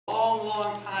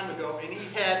long time ago, and he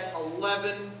had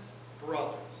 11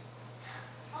 brothers.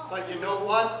 But you know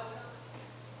what?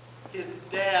 His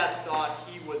dad thought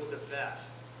he was the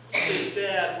best. His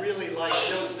dad really liked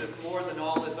Joseph more than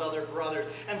all his other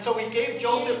brothers. And so he gave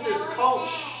Joseph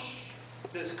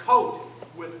this coat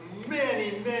with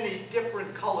many, many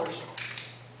different colors.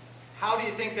 How do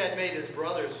you think that made his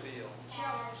brothers feel?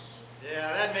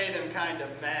 Yeah, that made them kind of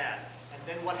mad. And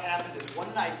then what happened is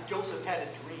one night Joseph had a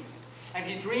dream. And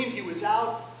he dreamed he was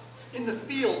out in the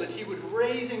field that he was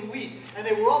raising wheat. And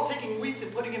they were all taking wheat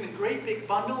and putting him in great big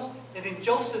bundles. And in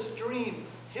Joseph's dream,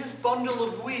 his bundle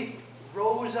of wheat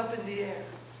rose up in the air.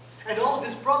 And all of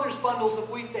his brothers' bundles of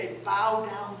wheat, they bowed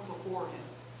down before him.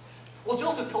 Well,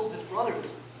 Joseph told his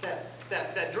brothers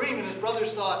that dream, and his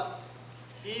brothers thought,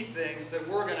 he thinks that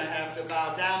we're going to have to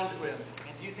bow down to him.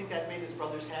 And do you think that made his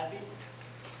brothers happy?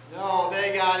 No,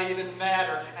 they got even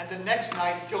madder. And the next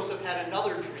night, Joseph had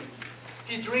another dream.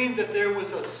 He dreamed that there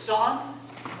was a sun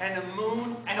and a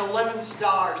moon and 11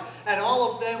 stars, and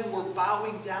all of them were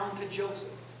bowing down to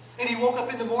Joseph. And he woke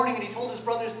up in the morning and he told his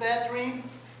brothers that dream.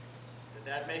 Did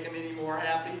that make them any more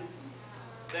happy?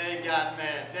 They got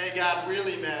mad. They got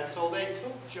really mad. So they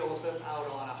took Joseph out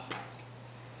on a hike.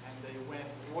 And they went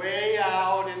way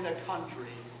out in the country.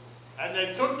 And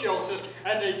they took Joseph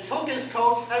and they took his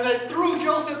coat and they threw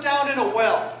Joseph down in a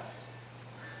well.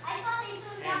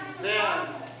 And then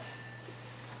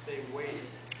they waited.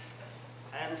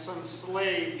 And some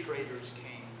slave traders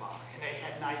came by. And they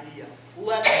had an idea.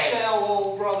 Let's sell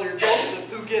old brother Joseph,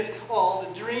 who gets all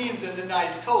the dreams and the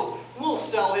nice coats. We'll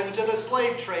sell him to the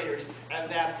slave traders. And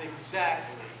that's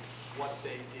exactly what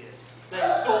they did.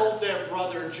 They sold their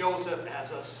brother Joseph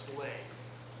as a slave.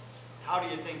 How do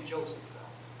you think Joseph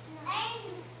felt?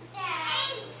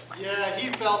 Yeah, he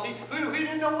felt he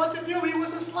didn't know what to do. He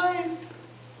was a slave.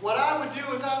 What I would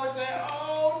do is I would say,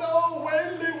 oh no,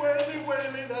 Whaley, Whaley,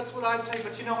 Whaley. That's what I'd say.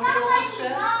 But you know what Joseph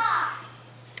said?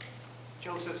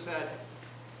 Joseph said,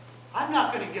 I'm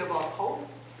not going to give up hope.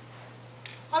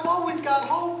 I've always got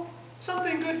hope.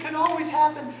 Something good can always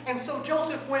happen. And so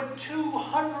Joseph went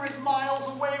 200 miles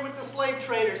away with the slave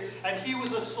traders, and he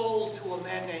was sold to a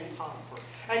man named Potiphar.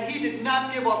 And he did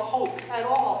not give up hope at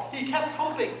all. He kept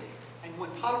hoping. And when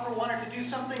Potiphar wanted to do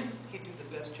something, he'd do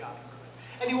the best job he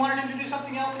could. And he wanted him to do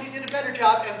something else, and he did a better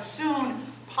job. And soon,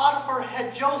 Potiphar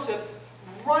had Joseph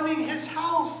running his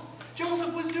house.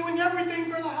 Joseph was doing everything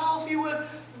for the house. He was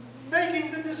making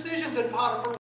the decisions, and Potiphar